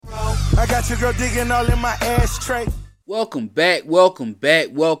got your girl digging all in my ashtray. Welcome back to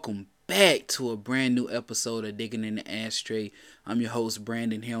a brand new episode of Digging in the Ashtray. I'm your host,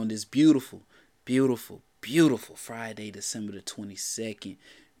 Brandon, here on this beautiful Friday, December the 22nd.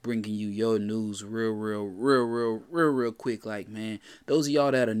 Bringing you your news real quick. Like, man, those of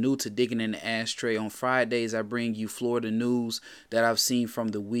y'all that are new to Digging in the Ashtray, on Fridays I bring you Florida news that I've seen from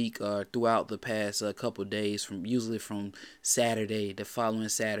the week throughout the past couple days, usually from Saturday, the following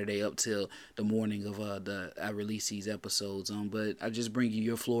Saturday, up till the morning of I release these episodes. But I just bring you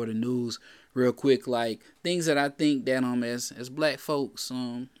your Florida news real quick, like things that I think that as black folks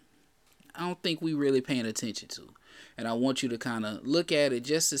I don't think we really paying attention to. And I want you to kind of look at it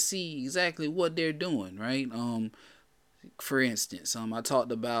just to see exactly what they're doing, right? For instance, I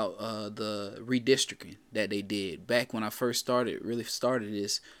talked about the redistricting that they did back when I first started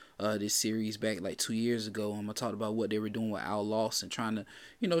this series back like 2 years ago. I talked about what they were doing with Al Lawson, trying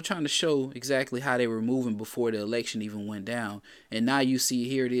to show exactly how they were moving before the election even went down. And now you see,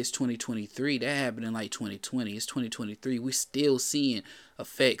 here it is, 2023. That happened in like 2020. It's 2023. We still seeing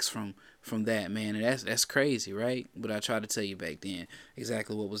effects from that, man, and that's crazy, right? But I tried to tell you back then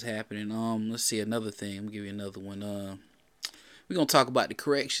exactly what was happening. Let's see, another thing. I'm gonna give you another one. We're gonna talk about the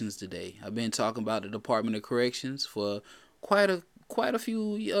corrections today. I've been talking about the Department of Corrections for quite a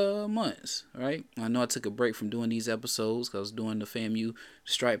few months, right? I know I took a break from doing these episodes because I was doing the FAMU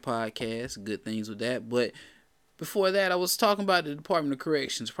Strike podcast, good things with that. But before that, I was talking about the Department of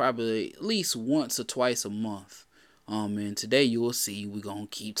Corrections probably at least once or twice a month. And today you will see we're going to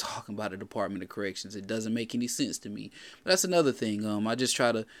keep talking about the Department of Corrections. It doesn't make any sense to me. But that's another thing.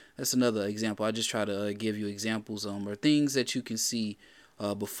 That's another example. I just try to give you examples or things that you can see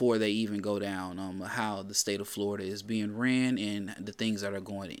before they even go down, how the state of Florida is being ran and the things that are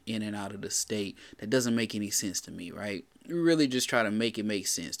going in and out of the state. That doesn't make any sense to me, right? We really just try to make it make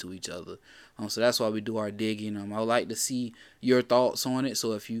sense to each other. So that's why we do our digging. I would like to see your thoughts on it.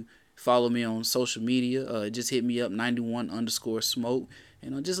 So if you follow me on social media, just hit me up, 91_smoke,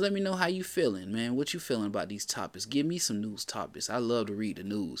 and just let me know how you feeling, man. What you feeling about these topics? Give me some news topics. I love to read the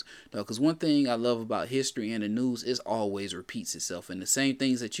news, because one thing I love about history and the news is always repeats itself. And the same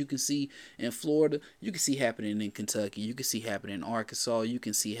things that you can see in Florida, you can see happening in Kentucky, you can see happening in Arkansas, you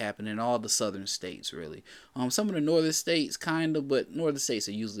can see happening in all the southern states, really. Some of the northern states, kind of, but northern states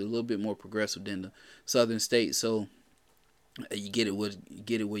are usually a little bit more progressive than the southern states, so you get it where you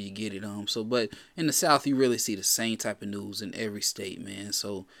get it. But in the South, you really see the same type of news in every state, man.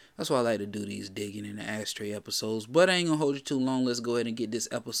 So that's why I like to do these Digging in the Ashtray episodes. But I ain't gonna hold you too long. Let's go ahead and get this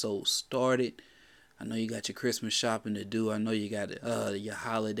episode started. I know you got your Christmas shopping to do. I know you got your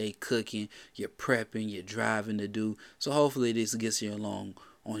holiday cooking, your prepping, your driving to do. So hopefully this gets you along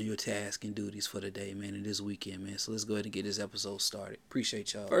on your task and duties for the day, man, and this weekend, man. So let's go ahead and get this episode started.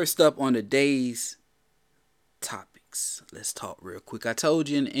 Appreciate y'all. First up on the day's topics, let's talk real quick. I told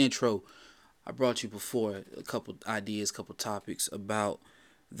you in the intro, I brought you before a couple ideas, couple topics about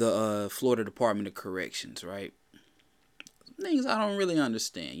the Florida Department of Corrections, right? Things I don't really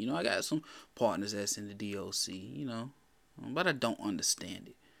understand. I got some partners that's in the DOC, but I don't understand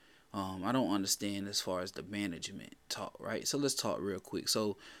it. I don't understand as far as the management talk, right? So let's talk real quick.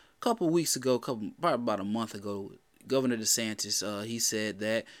 So a couple weeks ago, probably about a month ago, Governor DeSantis, he said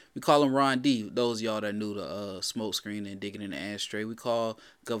that we call him Ron D. Those of y'all that knew the smoke screen and Digging in the Ashtray, we call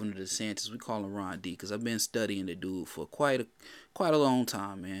Governor DeSantis, we call him Ron D. Because I've been studying the dude for quite a long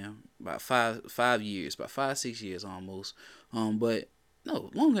time, man. About 5-6 years almost. But no,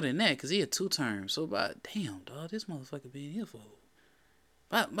 longer than that, because he had 2 terms. So about, damn, dog, this motherfucker been here for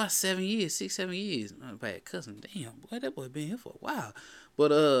about 7 years, 6-7 years. My bad cousin, damn, boy, that boy been here for a while.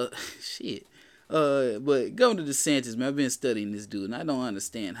 But shit. But Governor DeSantis, man, I've been studying this dude, and I don't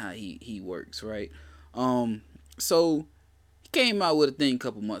understand how he works, right? So he came out with a thing a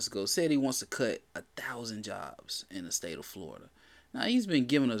couple months ago, said he wants to cut 1,000 jobs in the state of Florida. Now, he's been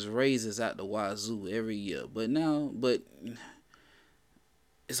giving us raises out the wazoo every year, but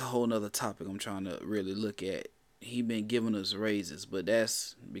it's a whole nother topic I'm trying to really look at. He been giving us raises, but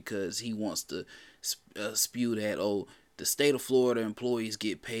that's because he wants to spew that, the state of Florida employees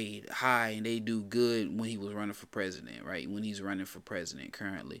get paid high and they do good when he was running for president, right? When he's running for president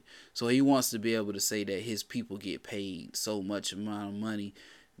currently. So he wants to be able to say that his people get paid so much amount of money.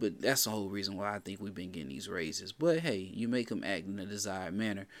 But that's the whole reason why I think we've been getting these raises. But hey, you make them act in a desired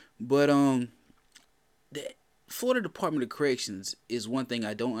manner. But the Florida Department of Corrections is one thing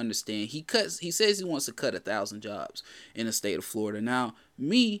I don't understand. He says he wants to cut 1,000 jobs in the state of Florida. Now,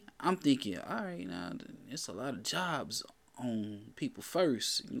 I'm thinking, all right, now it's a lot of jobs on people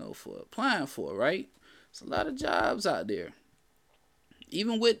first, for applying for, right? It's a lot of jobs out there.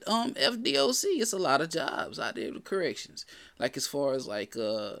 Even with FDOC, it's a lot of jobs out there with corrections. Like as far as like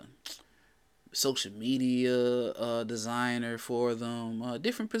social media designer for them,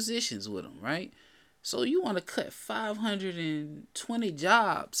 different positions with them, right? So you want to cut 520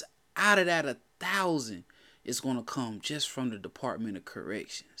 jobs out of that 1,000. It's going to come just from the Department of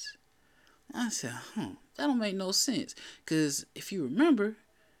Corrections. I said, that don't make no sense. Because if you remember,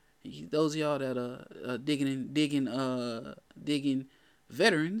 those of y'all that are digging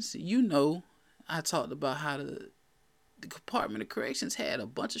veterans, you know, I talked about how the Department of Corrections had a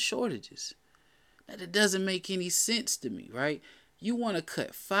bunch of shortages. That doesn't make any sense to me, right? You want to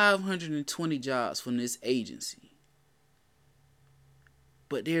cut 520 jobs from this agency,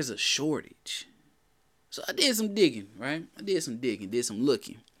 but there's a shortage. So I did some digging, right? Did some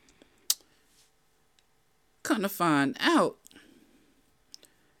looking. Come to find out,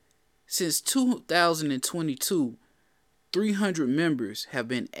 since 2022, 300 members have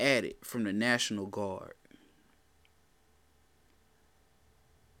been added from the National Guard.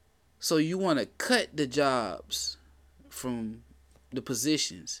 So you want to cut the jobs from the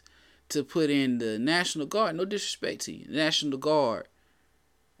positions to put in the National Guard, no disrespect to you, National Guard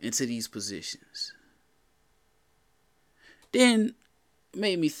into these positions. Then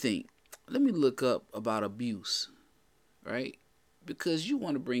made me think, let me look up about abuse, right? Because you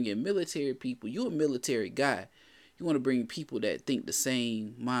want to bring in military people. You're a military guy. You want to bring people that think the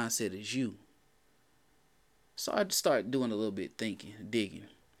same mindset as you. So I just started doing a little bit thinking, digging.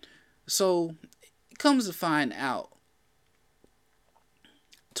 So it comes to find out,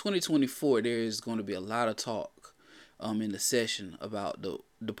 2024, there is going to be a lot of talk in the session about the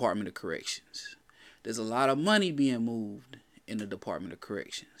Department of Corrections. There's a lot of money being moved in the Department of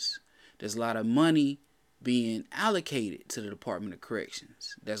Corrections. There's a lot of money being allocated to the Department of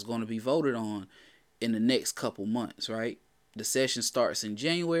Corrections that's going to be voted on in the next couple months, right? The session starts in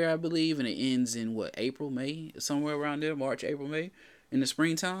January, I believe, and it ends in April, May, somewhere around there, March, April, May, in the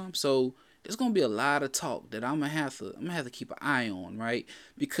springtime. So there's gonna be a lot of talk that I'm gonna have to keep an eye on, right?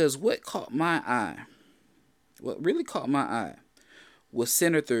 Because what really caught my eye was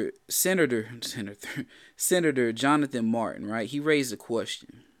Senator Jonathan Martin, right? He raised a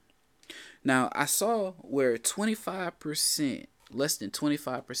question. Now I saw where 25%, less than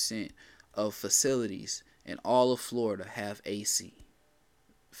 25% of facilities in all of Florida have AC.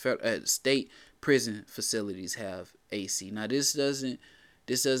 State prison facilities have AC. Now this doesn't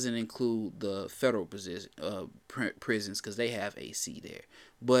include the federal prisons because they have AC there.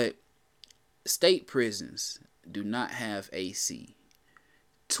 But state prisons do not have AC.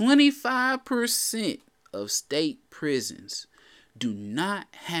 25% of state prisons do not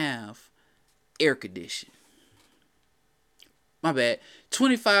have air conditioning. My bad.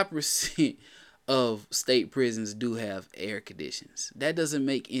 25% of state prisons do have air conditions. That doesn't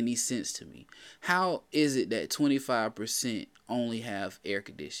make any sense to me. How is it that 25% only have air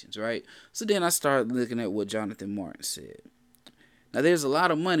conditions, right? So then I started looking at what Jonathan Martin said. Now there's a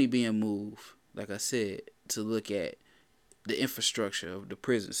lot of money being moved, like I said, to look at the infrastructure of the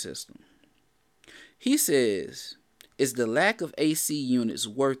prison system. He says, is the lack of AC units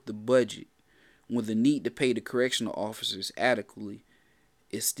worth the budget when the need to pay the correctional officers adequately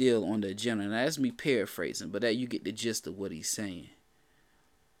is still on the agenda? Now that's me paraphrasing, but that you get the gist of what he's saying.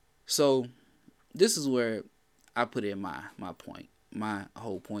 So this is where I put in my point. My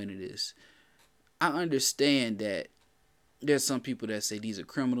whole point of this. I understand that there's some people that say these are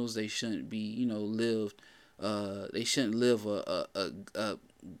criminals. They shouldn't be, they shouldn't live a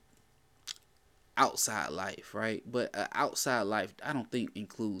outside life, right? But outside life, I don't think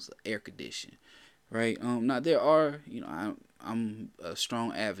includes air conditioning, right? Now there are, I'm a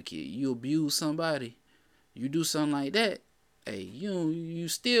strong advocate. You abuse somebody, you do something like that. Hey, you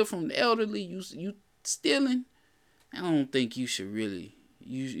steal from the elderly. You stealing. I don't think you should really.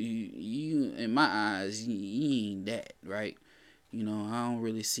 You in my eyes, you ain't that, right? I don't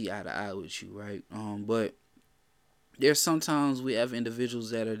really see eye to eye with you, right? But there's sometimes we have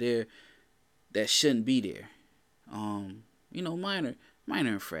individuals that are there that shouldn't be there.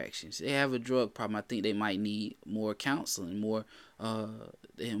 Minor infractions. They have a drug problem. I think they might need more counseling, more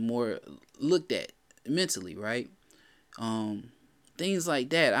looked at mentally, right? Things like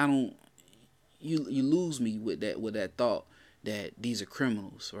that. You lose me with that thought that these are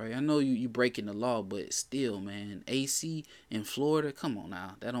criminals, right? I know you breaking the law, but still, man, AC in Florida, come on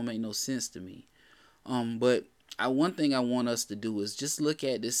now, that don't make no sense to me. But one thing I want us to do is just look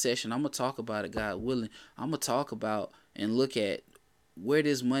at this session. I'm gonna talk about it, God willing. I'm gonna talk about and look at where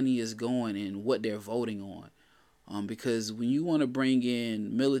this money is going and what they're voting on. Because when you want to bring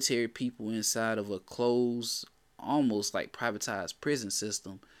in military people inside of a closed almost like privatized prison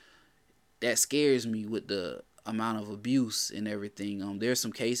system. That scares me with the amount of abuse and everything. There's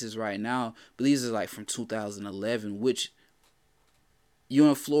some cases right now, but these are like from 2011, which you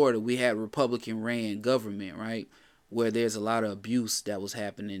in Florida, we had Republican ran government, right? Where there's a lot of abuse that was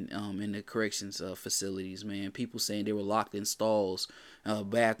happening in the corrections facilities, man. People saying they were locked in stalls,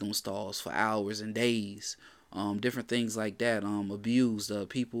 bathroom stalls for hours and days. Different things like that. Abused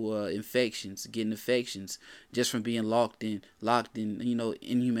people, infections, getting infections just from being locked in,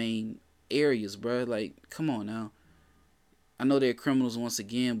 inhumane areas, bro. Like, come on now. I know they're criminals once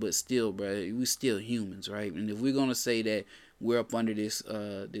again, but still, bro, we still humans, right? And if we're gonna say that we're up under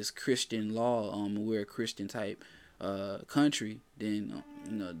this Christian law, we're a Christian type country, then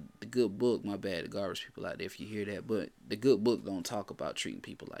the good book, my bad, the garbage people out there if you hear that, but the good book don't talk about treating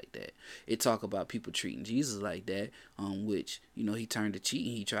people like that. It talk about people treating Jesus like that, which he turned to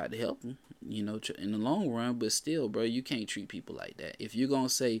cheating. He tried to help him, in the long run, but still, bro, you can't treat people like that. If you're gonna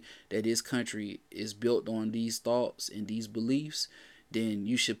say that this country is built on these thoughts and these beliefs, then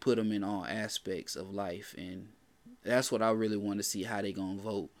you should put them in all aspects of life, and that's what I really want to see how they gonna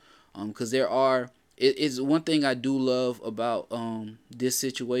vote, because it's one thing I do love about this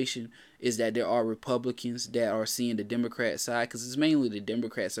situation is that there are Republicans that are seeing the Democrat side, because it's mainly the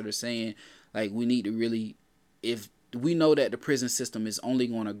Democrats that are saying, like, we need to really, if we know that the prison system is only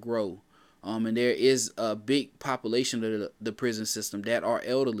going to grow, and there is a big population of the prison system that are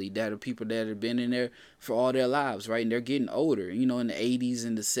elderly, that are people that have been in there for all their lives, right? And they're getting older, in the 80s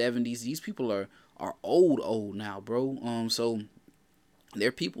and the 70s. These people are old now, bro. So there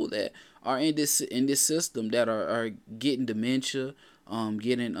are people that are in this system that are getting dementia,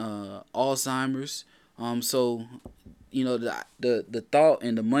 getting Alzheimer's. So the thought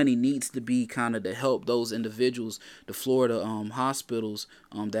and the money needs to be kind of to help those individuals, the Florida hospitals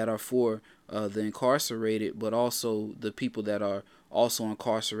that are for the incarcerated, but also the people that are also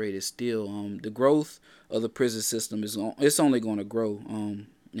incarcerated still. The growth of the prison system it's only going to grow,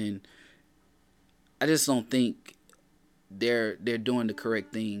 and I just don't think they're doing the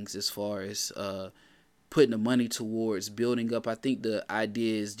correct things as far as putting the money towards building up. I think the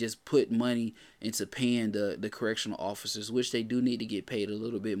idea is just put money into paying the correctional officers, which they do need to get paid a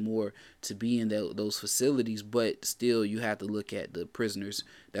little bit more to be in those facilities, but still you have to look at the prisoners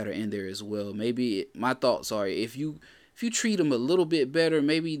that are in there as well. Maybe my thoughts are, if you treat them a little bit better,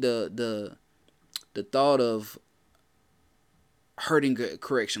 maybe the thought of hurting a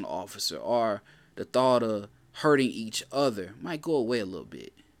correctional officer or the thought of hurting each other might go away a little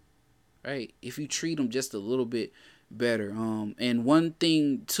bit, right? If you treat them just a little bit better. And one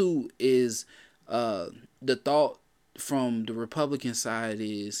thing too is the thought from the Republican side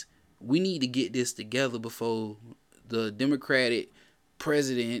is we need to get this together before the Democratic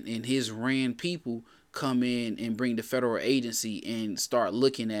president and his ran people come in and bring the federal agency and start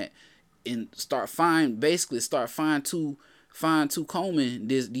looking at and start fine tooth combing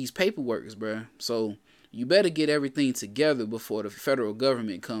these paperworks, bro. So you better get everything together before the federal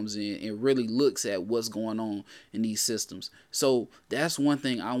government comes in and really looks at what's going on in these systems. So that's one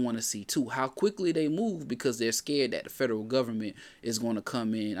thing I want to see too, how quickly they move, because they're scared that the federal government is going to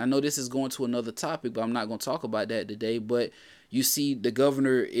come in. I know this is going to another topic, but I'm not going to talk about that today. But you see the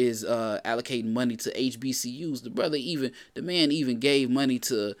governor is allocating money to HBCUs. The man even gave money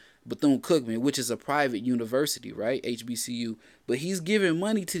to Bethune-Cookman, which is a private university, right? HBCU. But he's giving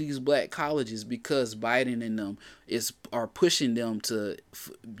money to these black colleges because Biden and them are pushing them to,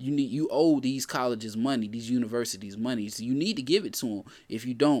 you owe these colleges money, these universities money. So you need to give it to them. If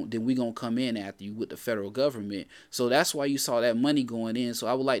you don't, then we're going to come in after you with the federal government. So that's why you saw that money going in. So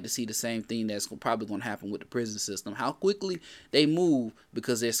I would like to see the same thing that's probably going to happen with the prison system. How quickly they move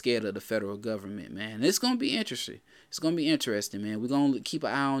because they're scared of the federal government, man. And it's going to be interesting. It's going to be interesting, man. We're going to keep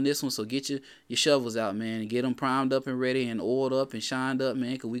an eye on this one. So get your shovels out, man, and get them primed up and ready and oiled up and shined up,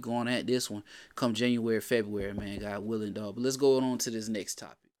 man, because we going at this one come January, February, man, God willing, dog. But let's go on to this next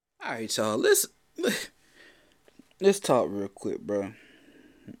topic. All right, y'all. Let's talk real quick, bro.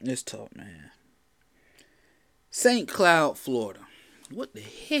 Let's talk, man. St. Cloud, Florida. What the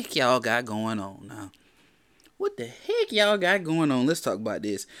heck y'all got going on now? What the heck y'all got going on? Let's talk about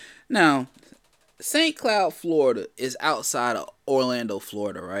this. Now, St. Cloud, Florida is outside of Orlando,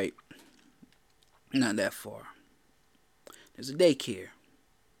 Florida, right? Not that far. There's a daycare.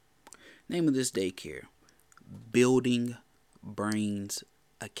 Name of this daycare, Building Brains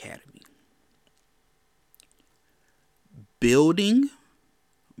Academy. Building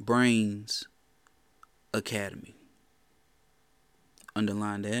Brains Academy.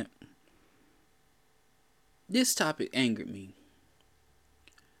 Underline that. This topic angered me.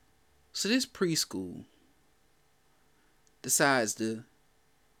 So this preschool decides to,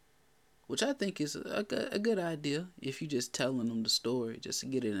 which I think is a good idea if you just telling them the story just to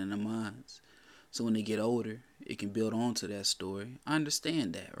get it in their minds. So when they get older, it can build on to that story. I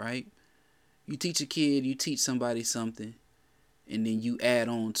understand that, right? You teach a kid, you teach somebody something, and then you add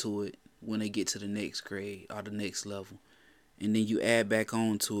on to it when they get to the next grade or the next level. And then you add back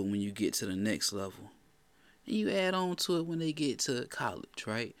on to it when you get to the next level. And you add on to it when they get to college,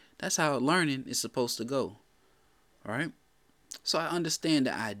 right? That's how learning is supposed to go, right? So I understand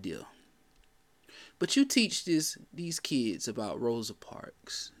the idea. But you teach these kids about Rosa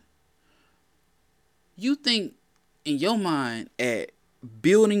Parks. You think in your mind at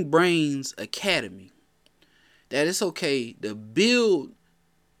Building Brains Academy that it's okay to build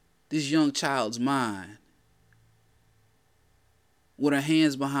this young child's mind with her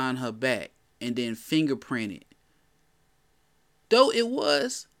hands behind her back and then fingerprint it. Though it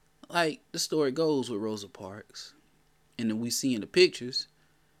was, like the story goes with Rosa Parks, and then we see in the pictures,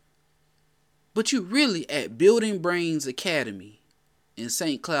 but you really at Building Brains Academy in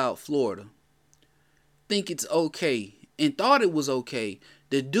St. Cloud, Florida, think it's okay and thought it was okay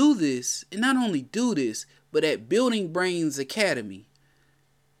to do this, and not only do this, but at Building Brains Academy,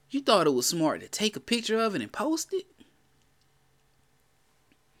 you thought it was smart to take a picture of it and post it?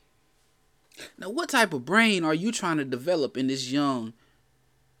 Now, what type of brain are you trying to develop in this young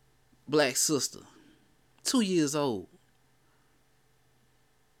black sister? 2 years old.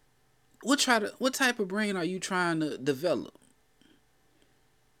 What type of brain are you trying to develop?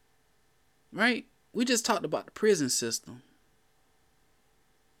 Right? We just talked about the prison system.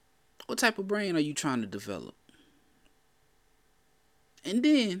 What type of brain are you trying to develop? And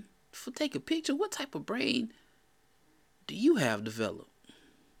then, take a picture, what type of brain do you have developed?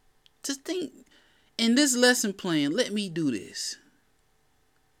 Just think, in this lesson plan, let me do this.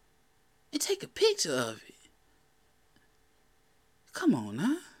 And take a picture of it. Come on,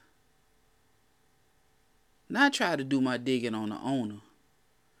 now. Now I try to do my digging on the owner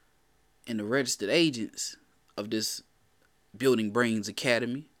and the registered agents of this Building Brains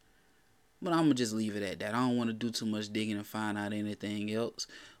Academy. But I'm going to just leave it at that. I don't want to do too much digging and find out anything else.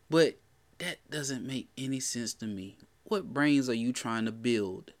 But that doesn't make any sense to me. What brains are you trying to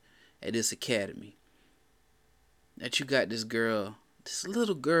build at this academy? That you got this girl, this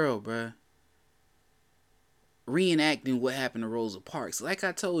little girl, bruh, reenacting what happened to Rosa Parks. Like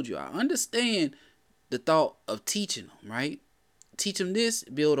I told you, I understand the thought of teaching them, right? Teach them this,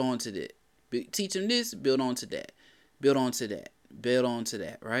 build on to that. Teach them this, build on to that. Build on to that. Build on to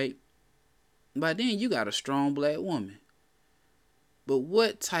that, right? By then, you got a strong black woman. But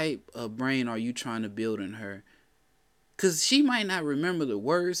what type of brain are you trying to build in her? Because she might not remember the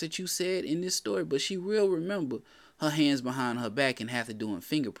words that you said in this story, but she will remember her hands behind her back and have to do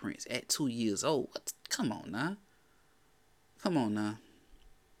fingerprints at 2 years old. What? Come on now. Come on now.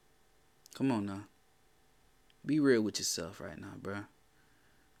 Come on now. Be real with yourself right now, bro.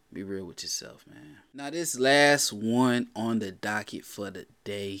 Be real with yourself, man. Now, this last one on the docket for the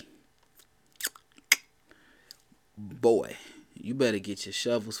day. Boy, you better get your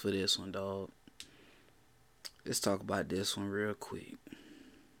shovels for this one, dog. Let's talk about this one real quick.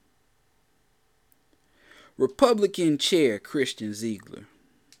 Republican Chair Christian Ziegler.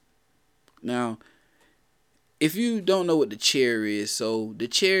 Now, if you don't know what the chair is, so the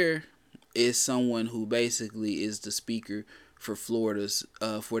chair is someone who basically is the speaker for Florida's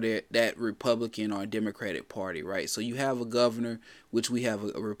for that Republican or Democratic Party, right? So you have a governor, which we have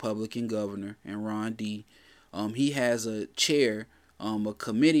a Republican governor, and Ron D. He has a chair, a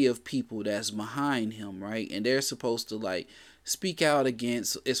committee of people that's behind him, right? And they're supposed to like speak out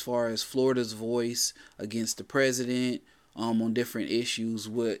against, as far as Florida's voice against the president, on different issues,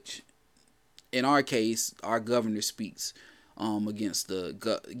 which in our case, our governor speaks against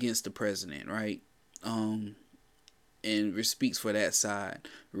the president, right? And speaks for that side,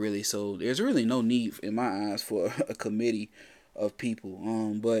 really. So there's really no need, in my eyes, for a committee of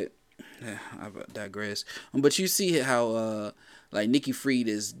people. But I digress. But you see how like Nikki Fried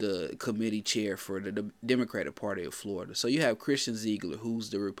is the committee chair for the Democratic Party of Florida. So you have Christian Ziegler,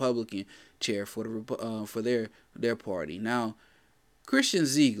 who's the Republican chair for their party. Now, Christian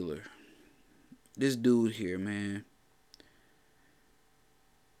Ziegler, this dude here, man.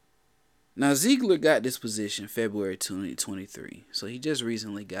 Now, Ziegler got this position February 2023, so he just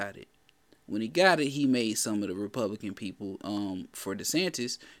recently got it. When he got it, he made some of the Republican people for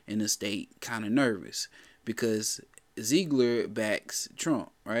DeSantis in the state kind of nervous because Ziegler backs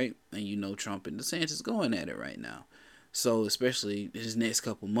Trump, right? And you know Trump and DeSantis going at it right now. So especially his next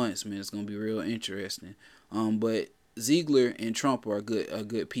couple months, man, it's gonna be real interesting. But Ziegler and Trump are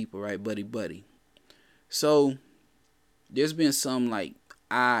good people, right? Buddy. So there's been some like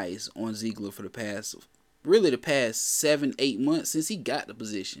eyes on Ziegler for the past 7-8 months since he got the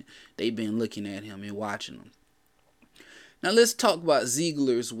position. They've been looking at him and watching him. Now let's talk about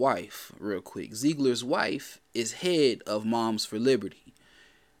Ziegler's wife real quick. Ziegler's wife is head of Moms for Liberty.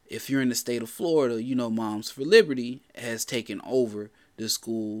 If you're in the state of Florida, you know Moms for Liberty has taken over the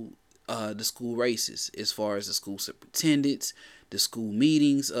school races as far as the school superintendents, the school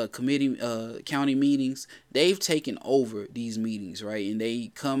meetings, county meetings. They've taken over these meetings, right? And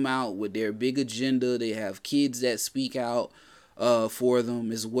they come out with their big agenda. They have kids that speak out for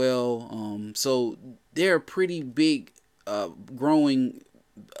them as well. So they're a pretty big growing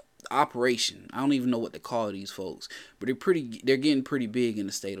operation. I don't even know what to call these folks, but they're getting pretty big in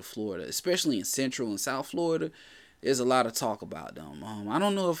the state of Florida, especially in Central and South Florida. There's a lot of talk about them. I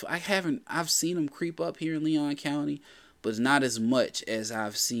don't know if I've seen them creep up here in Leon County, but it's not as much as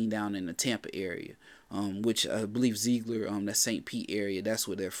I've seen down in the Tampa area, which I believe Ziegler, that St. Pete area, that's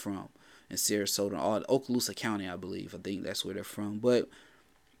where they're from, in Sarasota, or Okaloosa County, I think that's where they're from. But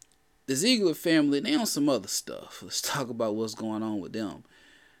the Ziegler family, they own some other stuff. Let's talk about what's going on with them.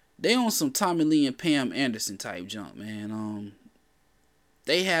 They own some Tommy Lee and Pam Anderson type junk, man.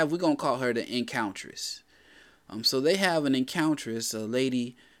 We're going to call her the Encountress. So they have an Encountress, a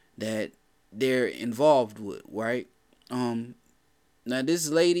lady that they're involved with, right? Now this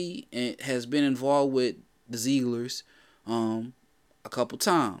lady has been involved with the Zieglers a couple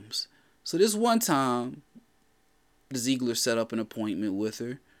times. So this one time, the Ziegler set up an appointment with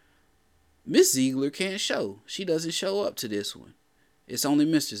her. Miss Ziegler can't show. She doesn't show up to this one. It's only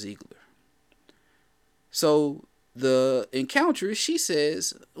Mr. Ziegler. So the Encountress, she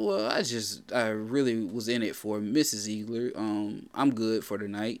says, well, I really was in it for Mrs. Ziegler. I'm good for the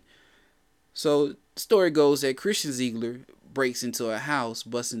night. So the story goes that Christian Ziegler busts into her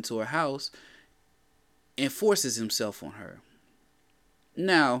house, and forces himself on her.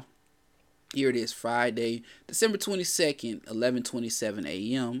 Now, here it is, Friday, December 22nd, 11:27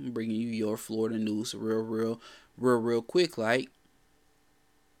 a.m. I'm bringing you your Florida news real quick. Like,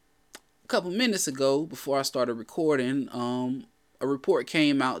 a couple minutes ago, before I started recording, a report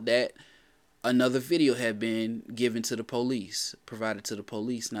came out that another video had been provided to the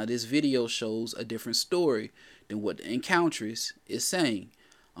police. Now, this video shows a different story than what the Encountress is saying.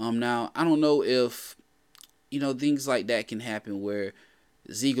 Now, I don't know if, things like that can happen where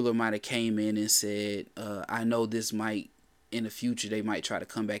Ziegler might have came in and said, I know this might, in the future, they might try to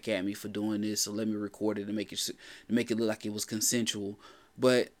come back at me for doing this, so let me record it to make it look like it was consensual.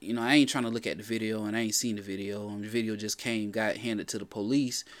 But, I ain't trying to look at the video, and I ain't seen the video. The video just got handed to the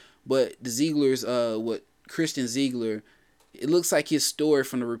police. But the Zieglers, Christian Ziegler, it looks like his story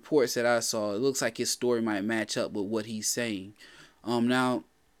from the reports that I saw, it looks like his story might match up with what he's saying. Now,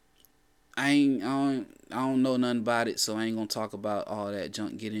 I don't know nothing about it, so I ain't gonna talk about all that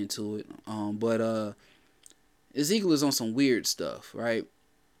junk, get into it. But Ziegler's on some weird stuff, right?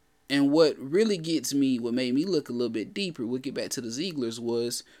 And what really gets me, what made me look a little bit deeper, we'll get back to the Zieglers,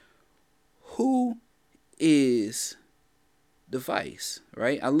 was who is the vice,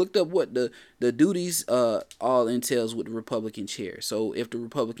 right? I looked up what the duties all entails with the Republican chair. So if the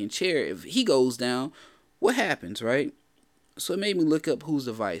Republican chair, if he goes down, what happens, right? So it made me look up who's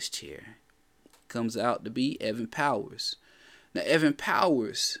the vice chair. Comes out to be Evan Powers. Now, Evan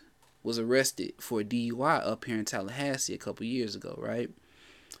Powers was arrested for a DUI up here in Tallahassee a couple years ago, right?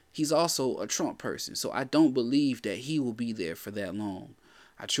 He's also a Trump person, so I don't believe that he will be there for that long.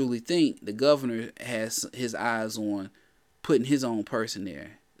 I truly think the governor has his eyes on putting his own person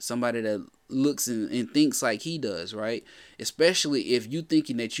there. Somebody that looks and thinks like he does, right? Especially if you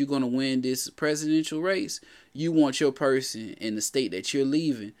thinking that you're going to win this presidential race, you want your person in the state that you're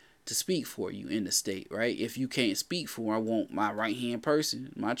leaving to speak for you in the state, right? If you can't speak for, I want my right-hand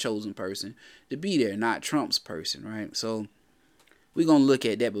person, my chosen person, to be there, not Trump's person, right? So we're going to look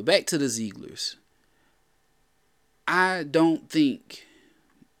at that. But back to the Zieglers. I don't think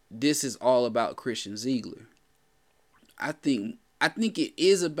this is all about Christian Ziegler. I think it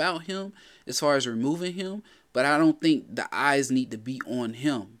is about him as far as removing him, but I don't think the eyes need to be on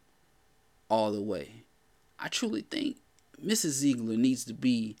him all the way. I truly think Mrs. Ziegler needs to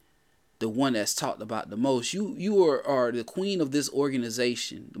be the one that's talked about the most. You are the queen of this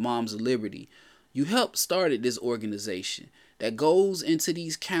organization, the Moms of Liberty. You helped started this organization that goes into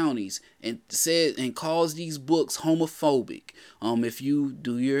these counties and says and calls these books homophobic. If you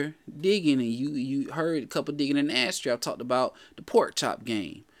do your digging, and you heard a couple Diggin and Ashtray, I talked about the pork chop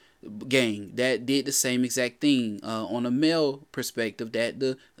gang that did the same exact thing on a male perspective that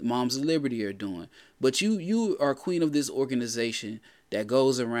the Moms of Liberty are doing. But you are queen of this organization that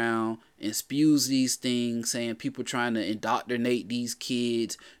goes around and spews these things saying people trying to indoctrinate these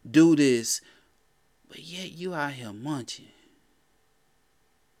kids, do this, but yet you out here munching.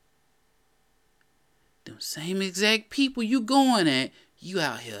 Them same exact people you going at, you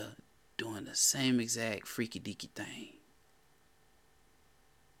out here doing the same exact freaky deaky thing.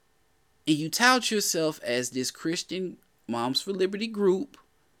 And you tout yourself as this Christian Moms for Liberty group,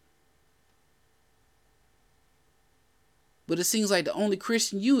 but it seems like the only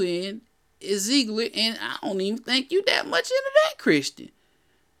Christian you in is Ziegler, and I don't even think you that much into that Christian.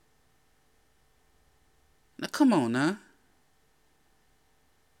 Now come on now.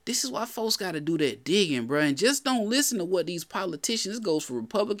 This is why folks got to do that digging, bro. And just don't listen to what these politicians, this goes for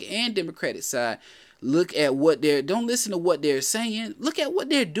Republican and Democratic side, don't listen to what they're saying. Look at what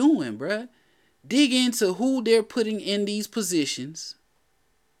they're doing, bro. Dig into who they're putting in these positions.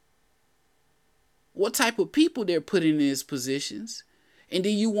 What type of people they're putting in these positions. And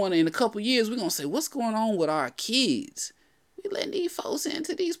then you want to, in a couple years, we're going to say, what's going on with our kids? We letting these folks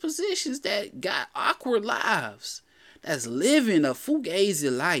into these positions that got awkward lives. That's living a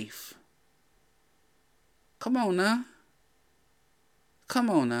fugazi life. Come on now.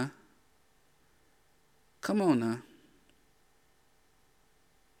 Come on now. Come on now.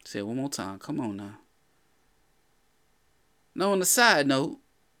 Say it one more time. Come on now. Now, on a side note,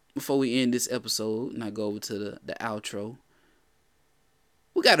 before we end this episode and I go over to the outro,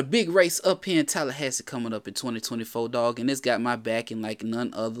 we got a big race up here in Tallahassee coming up in 2024, dog, and it's got my backing like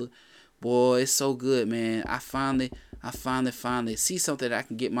none other. Boy, it's so good, man. I finally see something that I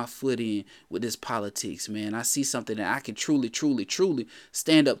can get my foot in with this politics, man. I see something that I can truly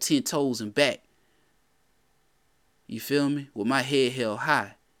stand up 10 toes and back. You feel me? With my head held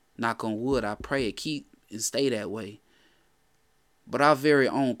high. Knock on wood, I pray it keep and stay that way. But our very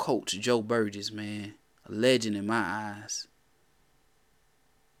own coach, Joe Burgess, man, a legend in my eyes,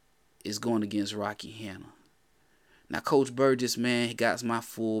 is going against Rocky Hanna. Now, Coach Burgess, man, he got my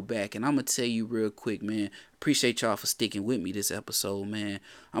full back. And I'm going to tell you real quick, man. Appreciate y'all for sticking with me this episode, man.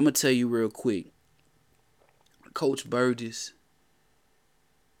 I'm going to tell you real quick. Coach Burgess,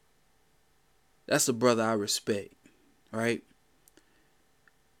 that's a brother I respect, right?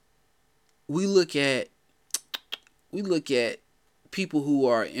 We look at people who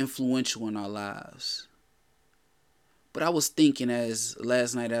are influential in our lives. But I was thinking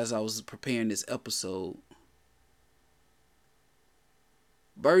last night as I was preparing this episode,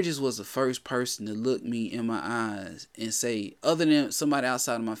 Burgess was the first person to look me in my eyes and say, other than somebody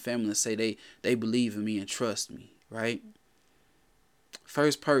outside of my family, and say they believe in me and trust me, right?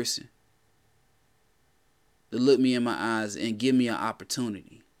 First person to look me in my eyes and give me an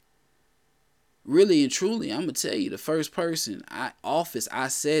opportunity. Really and truly, I'm going to tell you, the first person office I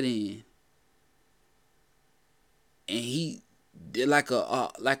sat in, and he did like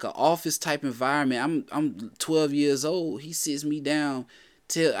a office type environment. I'm 12 years old. He sits me down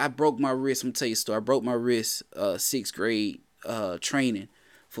till I broke my wrist. I'm gonna tell you a story. I broke my wrist 6th grade training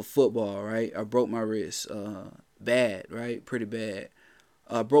for football, right? I broke my wrist bad, right? Pretty bad.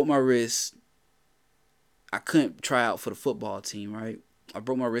 Broke my wrist. I couldn't try out for the football team, right? I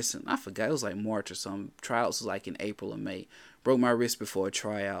broke my wrist I forgot, it was like March or something. Tryouts was like in April or May. Broke my wrist before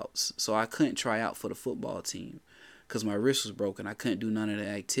tryouts. So I couldn't try out for the football team because my wrist was broken. I couldn't do none of the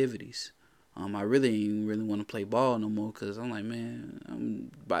activities. I really didn't really want to play ball no more because I'm like, man,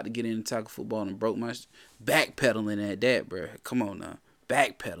 I'm about to get into tackle football and broke my backpedaling at that, bro. Come on now,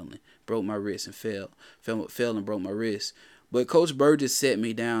 backpedaling, broke my wrist and fell and broke my wrist. But Coach Burgess sat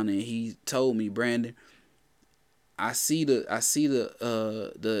me down and he told me, Brandon, I see the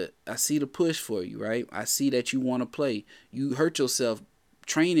push for you, right? I see that you want to play. You hurt yourself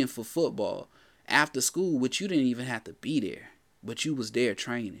training for football after school, which you didn't even have to be there, but you was there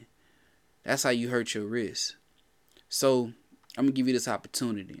training. That's how you hurt your wrist. So I'm going to give you this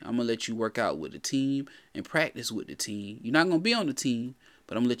opportunity. I'm going to let you work out with the team and practice with the team. You're not going to be on the team,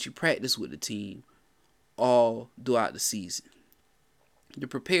 but I'm going to let you practice with the team all throughout the season to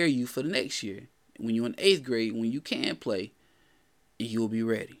prepare you for the next year. When you're in 8th grade, when you can play, and you'll be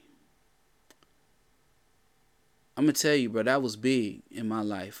ready. I'm going to tell you, bro, that was big in my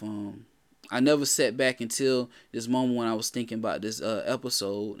life. I never sat back until this moment when I was thinking about this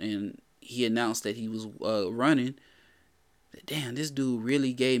episode and he announced that he was running. Damn, this dude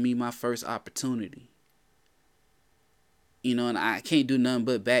really gave me my first opportunity. You know, and I can't do nothing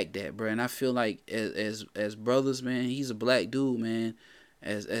but back that, bro. And I feel like as brothers, man, he's a black dude, man.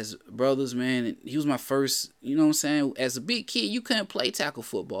 As brothers, man, he was my first, you know what I'm saying? As a big kid, you couldn't play tackle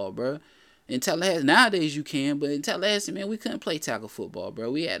football, bro. In Tallahassee, nowadays you can, but in Tallahassee, man, we couldn't play tackle football, bro.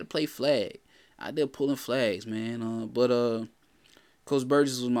 We had to play flag. Out there pulling flags, man. But Coach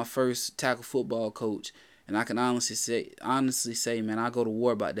Burgess was my first tackle football coach, and I can honestly say, man, I go to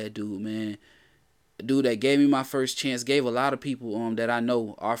war about that dude, man. A dude that gave me my first chance, gave a lot of people that I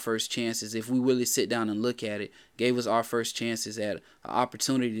know our first chances. If we really sit down and look at it, gave us our first chances at an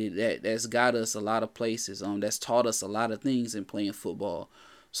opportunity that's got us a lot of places. That's taught us a lot of things in playing football.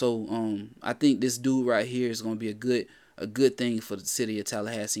 So I think this dude right here is gonna be a good thing for the city of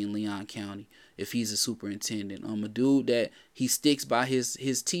Tallahassee and Leon County if he's a superintendent. A dude that he sticks by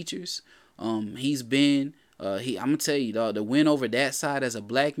his teachers. He's been I'm gonna tell you, dog, the win over that side as a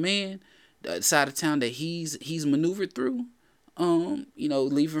black man, the side of town that he's maneuvered through.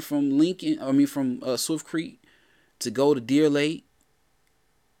 Leaving from Swift Creek to go to Deer Lake,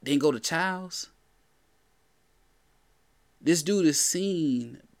 then go to Childs. This dude has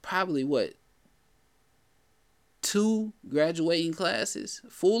seen probably what, 2 graduating classes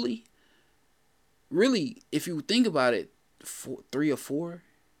fully. Really, if you think about it, 3 or 4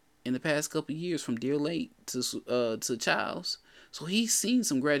 in the past couple of years from Deer Lake to Childs. So he's seen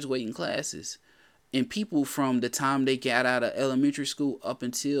some graduating classes and people from the time they got out of elementary school up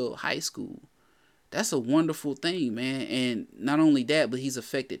until high school. That's a wonderful thing, man. And not only that, but he's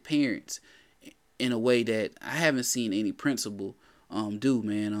affected parents in a way that I haven't seen any principal do,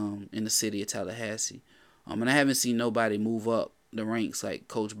 man, in the city of Tallahassee. And I haven't seen nobody move up the ranks like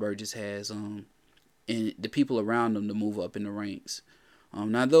Coach Burgess has, and the people around him to move up in the ranks.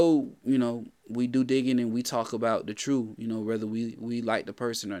 Now, though, we do digging and we talk about the truth, whether we like the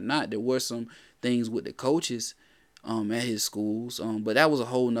person or not. There were some things with the coaches at his schools, but that was a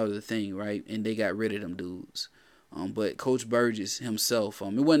whole nother thing, right? And they got rid of them dudes. But Coach Burgess himself,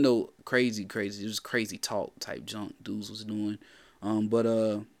 it wasn't no crazy. It was crazy talk type junk dudes was doing.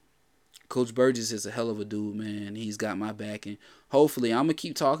 But Coach Burgess is a hell of a dude, man. He's got my back, and hopefully I'm gonna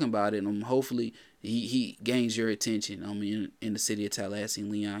keep talking about it. And hopefully he gains your attention. In the city of Tallahassee and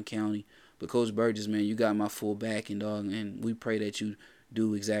Leon County. But Coach Burgess, man, you got my full backing, dog, and we pray that you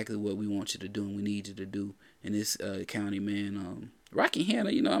do exactly what we want you to do and we need you to do in this county, man. Rocky Hanna,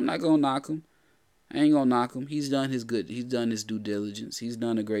 I'm not gonna knock him. I ain't gonna knock him. He's done his due diligence. He's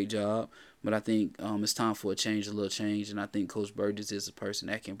done a great job. But I think it's time for a little change. And I think Coach Burgess is a person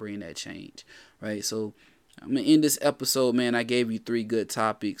that can bring that change, right? So I'm gonna end this episode, man. I gave you 3 good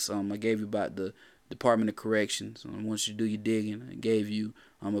topics. I gave you about the Department of Corrections. Once you do your digging, I gave you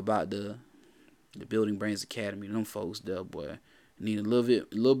about the Building Brains Academy. Them folks there, boy, need a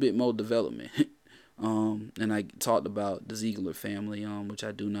little bit more development. And I talked about the Ziegler family, which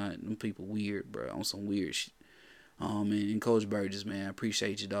I do not. Them people weird, bro, on some weird shit. And Coach Burgess, man, I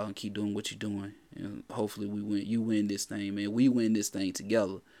appreciate you, dog, and keep doing what you're doing. And hopefully we win. You win this thing, man. We win this thing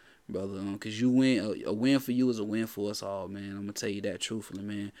together, brother. Cause you win. A win for you is a win for us all, man. I'm gonna tell you that truthfully,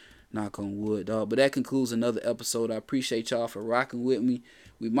 man. Knock on wood, dog. But that concludes another episode. I appreciate y'all for rocking with me.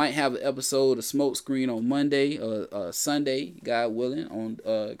 We might have an episode of Smoke Screen on Monday or Sunday, God willing,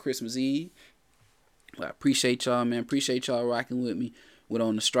 on Christmas Eve. I appreciate y'all, man. Appreciate y'all rocking with me. We're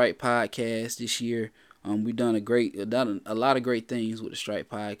on the Stripe Podcast this year. We've done a lot of great things with the Stripe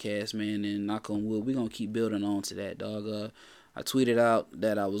Podcast, man. And knock on wood, we're gonna keep building on to that, dog. I tweeted out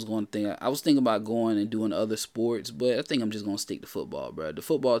that I was thinking about going and doing other sports, but I think I'm just gonna stick to football, bro. The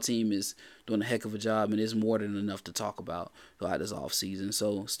football team is doing a heck of a job, and there's more than enough to talk about throughout this off season.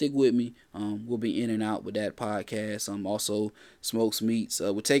 So stick with me. We'll be in and out with that podcast. Also Smokes Meats.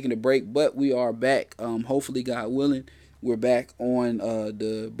 We're taking a break, but we are back. Hopefully, God willing, we're back on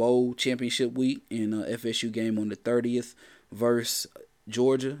the bowl championship week in FSU game on the 30th versus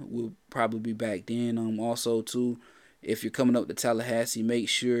Georgia. We'll probably be back then. Also too. If you're coming up to Tallahassee, make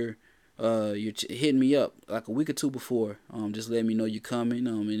sure you're hitting me up like a week or 2 before. Just let me know you're coming.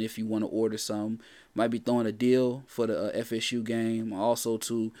 And if you want to order some, might be throwing a deal for the FSU game. Also,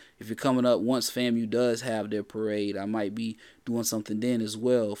 too, if you're coming up once FAMU does have their parade, I might be doing something then as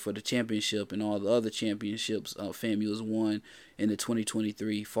well for the championship and all the other championships FAMU has won in the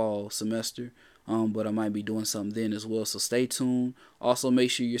 2023 fall semester. But I might be doing something then as well, so stay tuned. Also, make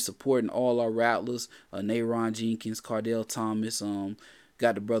sure you're supporting all our rattlers, Nayron Jenkins, Cardell Thomas,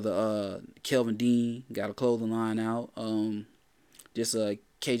 got the brother Kelvin Dean, got a clothing line out. KJ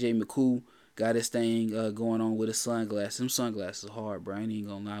McCool got his thing going on with his sunglasses. Them sunglasses are hard, bro. I ain't even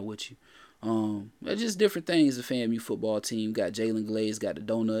gonna lie with you. Just different things. The FAMU football team got Jalen Glaze, got the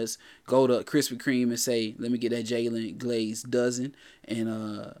donuts. Go to Krispy Kreme and say, let me get that Jalen Glaze dozen,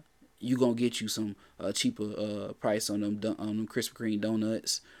 and you gonna get you some cheaper price on them Krispy Kreme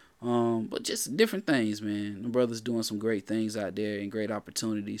donuts. But just different things, man. The brothers doing some great things out there and great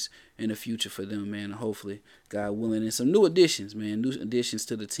opportunities in the future for them, man. Hopefully, God willing, and some new additions, man. New additions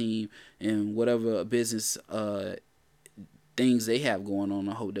to the team and whatever business things they have going on.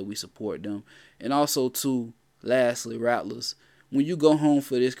 I hope that we support them. And also, too, lastly, Rattlers, when you go home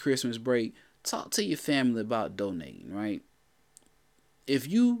for this Christmas break, talk to your family about donating, right? If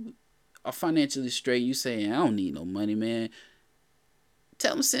you are financially straight, you saying, I don't need no money, man.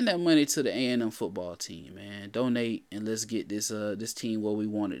 Tell them send that money to the A&M football team, man. Donate and let's get this team where we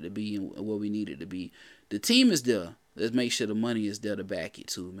want it to be and where we need it to be. The team is there. Let's make sure the money is there to back it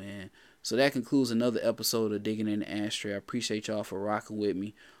too, man. So that concludes another episode of Digging in the Ashtray. I appreciate y'all for rocking with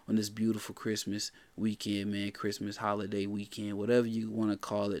me on this beautiful Christmas weekend, man. Christmas holiday weekend, whatever you want to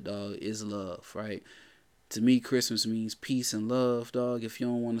call it, dog, is love, right? To me, Christmas means peace and love, dog. If you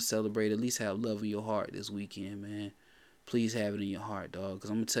don't want to celebrate, at least have love in your heart this weekend, man. Please have it in your heart, dog. Because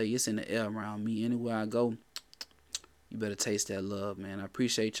I'm going to tell you, it's in the air around me. Anywhere I go, you better taste that love, man. I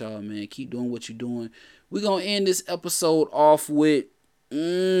appreciate y'all, man. Keep doing what you're doing. We're going to end this episode off with,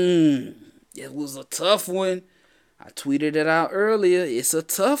 it was a tough one. I tweeted it out earlier. It's a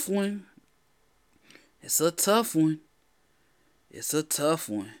tough one. It's a tough one. It's a tough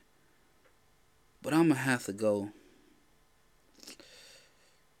one. But I'm going to have to go.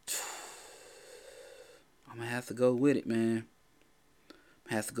 I'm going to have to go with it, man.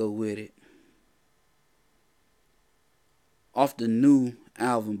 Have to go with it. Off the new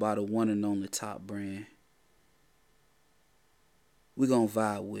album by the one and only Top Brand, we're going to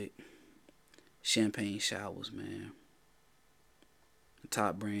vibe with Champagne Showers, man.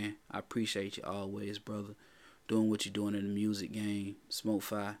 Top Brand, I appreciate you always, brother. Doing what you're doing in the music game. Smoke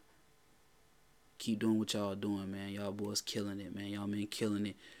Fire. Keep doing what y'all doing, man. Y'all boys killing it, man. Y'all men killing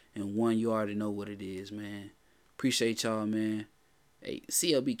it. And one, you already know what it is, man. Appreciate y'all, man. Hey,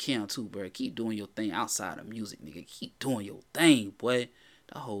 CLB Cam too, bro. Keep doing your thing outside of music, nigga. Keep doing your thing, boy.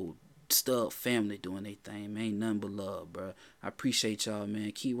 The whole Stub family doing their thing, man. Ain't nothing but love, bro. I appreciate y'all,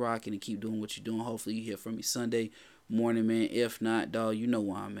 man. Keep rocking and keep doing what you're doing. Hopefully you hear from me Sunday morning, man. If not, dog, you know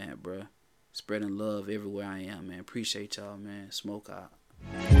where I'm at, bro. Spreading love everywhere I am, man. Appreciate y'all, man. Smoke out.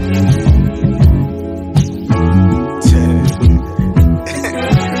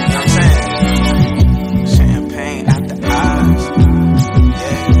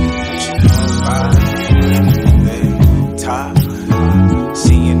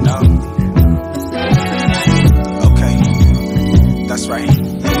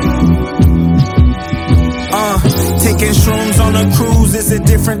 Taking shrooms on a cruise is a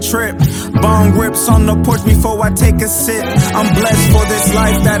different trip. Bong rips on the porch before I take a sip. I'm blessed for this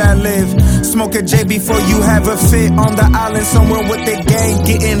life that I live. Smoke a J before you have a fit. On the island somewhere with the gang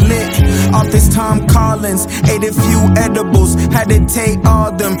getting lit. Off this Tom Collins, ate a few edibles, had to take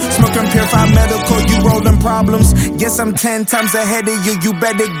all them. Smoking purified medical, you rolling problems. Guess I'm 10 times ahead of you. You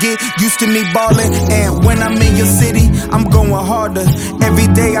better get used to me balling. And when I'm in your city, I'm going harder. Every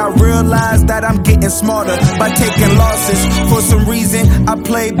day I realize that I'm getting smarter by taking losses. For some reason, I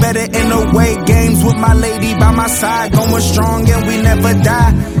play better in away games with my lady by my side, going strong and we never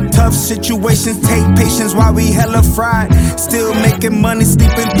die. Tough situations take patience while we hella fried. Still making money,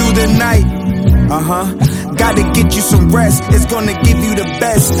 sleeping through the night. Gotta get you some rest, it's gonna give you the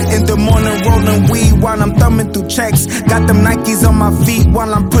best. In the morning rolling weed while I'm thumbing through checks. Got them Nikes on my feet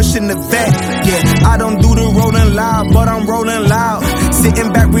while I'm pushing the vet. Yeah, I don't do the rolling loud, but I'm rolling loud.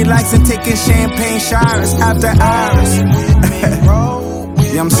 Sitting back relaxing, taking champagne showers after hours.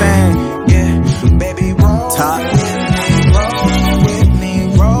 You know what I'm saying?